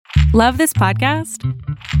Love this podcast?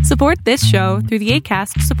 Support this show through the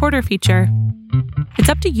Acast supporter feature. It's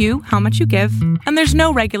up to you how much you give, and there's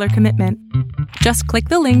no regular commitment. Just click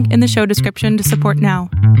the link in the show description to support now.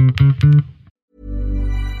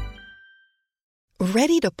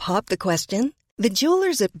 Ready to pop the question? The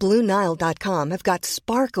jewelers at BlueNile.com have got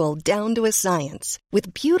sparkle down to a science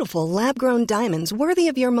with beautiful lab-grown diamonds worthy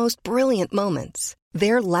of your most brilliant moments.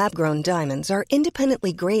 Their lab-grown diamonds are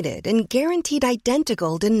independently graded and guaranteed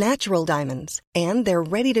identical to natural diamonds, and they're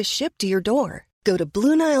ready to ship to your door. Go to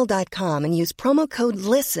BlueNile.com and use promo code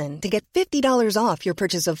LISTEN to get $50 off your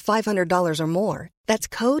purchase of $500 or more. That's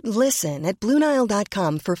code LISTEN at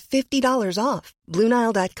BlueNile.com for $50 off.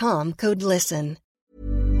 BlueNile.com, code LISTEN.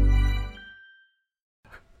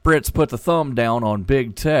 Brits put the thumb down on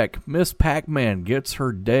big tech. Miss Pac-Man gets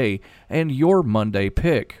her day, and your Monday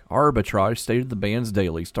pick. Arbitrage State of the Bands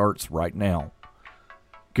Daily starts right now.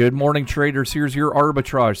 Good morning, traders. Here's your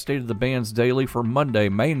Arbitrage State of the Bands Daily for Monday,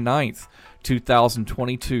 May 9th,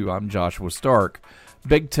 2022. I'm Joshua Stark.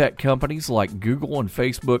 Big tech companies like Google and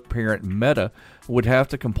Facebook parent Meta would have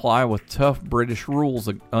to comply with tough British rules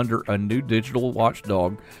under a new digital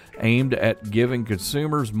watchdog aimed at giving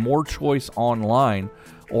consumers more choice online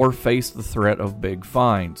or face the threat of big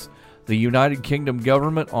fines. The United Kingdom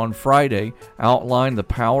government on Friday outlined the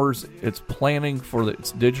powers it's planning for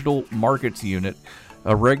its Digital Markets Unit,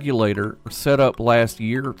 a regulator set up last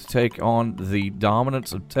year to take on the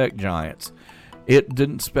dominance of tech giants. It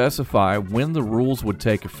didn't specify when the rules would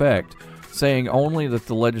take effect, saying only that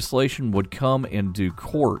the legislation would come in due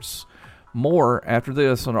course. More after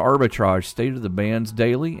this on Arbitrage State of the Bands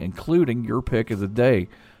Daily, including your pick of the day.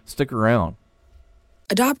 Stick around.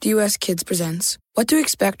 Adopt US Kids presents What to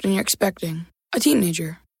Expect When You're Expecting a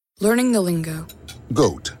Teenager. Learning the lingo.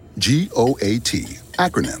 GOAT, G-O-A-T,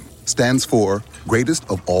 acronym, stands for Greatest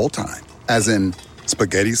of All Time. As in,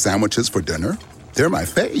 spaghetti sandwiches for dinner? They're my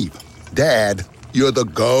fave. Dad, you're the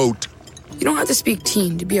GOAT. You don't have to speak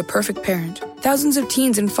teen to be a perfect parent. Thousands of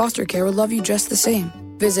teens in foster care will love you just the same.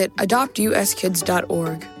 Visit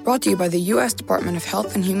adoptuskids.org. Brought to you by the U.S. Department of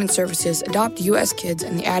Health and Human Services, Adopt U.S. Kids,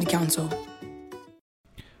 and the Ad Council.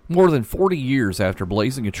 More than 40 years after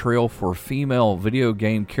blazing a trail for female video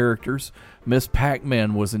game characters, Miss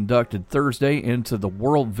Pac-Man was inducted Thursday into the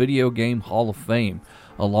World Video Game Hall of Fame,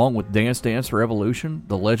 along with Dance Dance Revolution,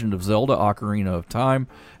 The Legend of Zelda Ocarina of Time,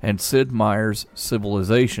 and Sid Meier's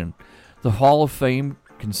Civilization. The Hall of Fame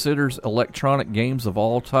considers electronic games of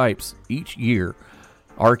all types each year: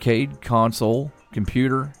 arcade, console,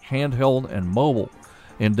 computer, handheld, and mobile.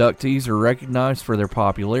 Inductees are recognized for their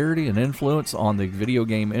popularity and influence on the video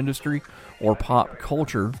game industry or pop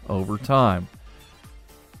culture over time.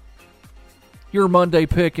 Your Monday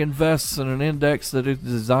pick invests in an index that is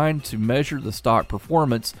designed to measure the stock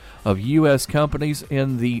performance of U.S. companies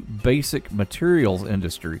in the basic materials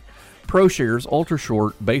industry. ProShares Ultra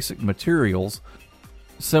Short Basic Materials,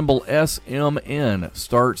 symbol SMN,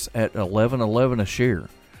 starts at $11.11 a share.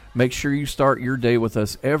 Make sure you start your day with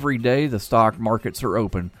us every day. The stock markets are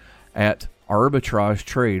open at Arbitrage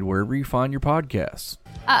Trade, wherever you find your podcasts.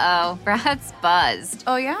 Uh-oh, Brad's buzzed.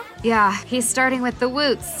 Oh, yeah? Yeah, he's starting with the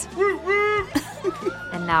woots.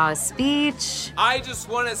 And now a speech. I just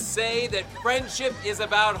want to say that friendship is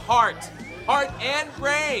about heart and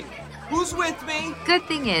brain. Who's with me? Good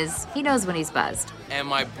thing is, he knows when he's buzzed. And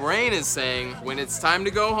my brain is saying, when it's time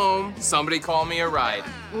to go home, somebody call me a ride.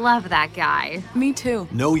 Love that guy. Me too.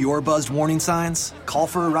 Know your buzzed warning signs? Call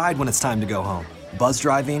for a ride when it's time to go home. Buzz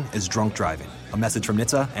driving is drunk driving. A message from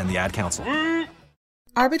NHTSA and the Ad Council.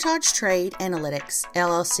 Arbitrage Trade Analytics,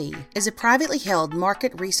 LLC, is a privately held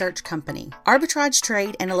market research company. Arbitrage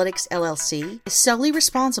Trade Analytics, LLC, is solely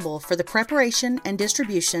responsible for the preparation and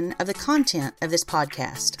distribution of the content of this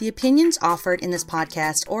podcast. The opinions offered in this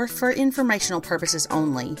podcast are for informational purposes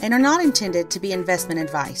only and are not intended to be investment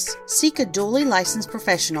advice. Seek a duly licensed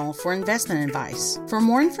professional for investment advice. For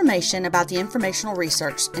more information about the informational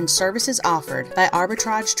research and services offered by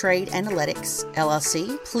Arbitrage Trade Analytics,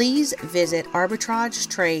 LLC, please visit arbitragetrade.com.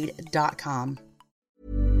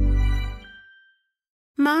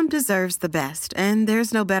 Mom deserves the best, and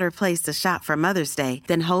there's no better place to shop for Mother's Day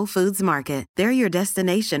than Whole Foods Market. They're your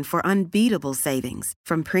destination for unbeatable savings,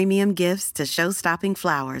 from premium gifts to show-stopping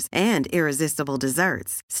flowers and irresistible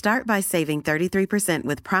desserts. Start by saving 33%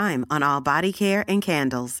 with Prime on all body care and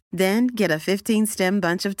candles. Then get a 15-stem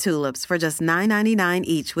bunch of tulips for just $9.99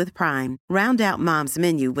 each with Prime. Round out Mom's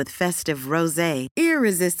menu with festive rosé,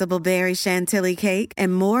 irresistible berry chantilly cake,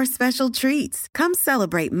 and more special treats. Come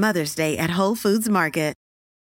celebrate Mother's Day at Whole Foods Market.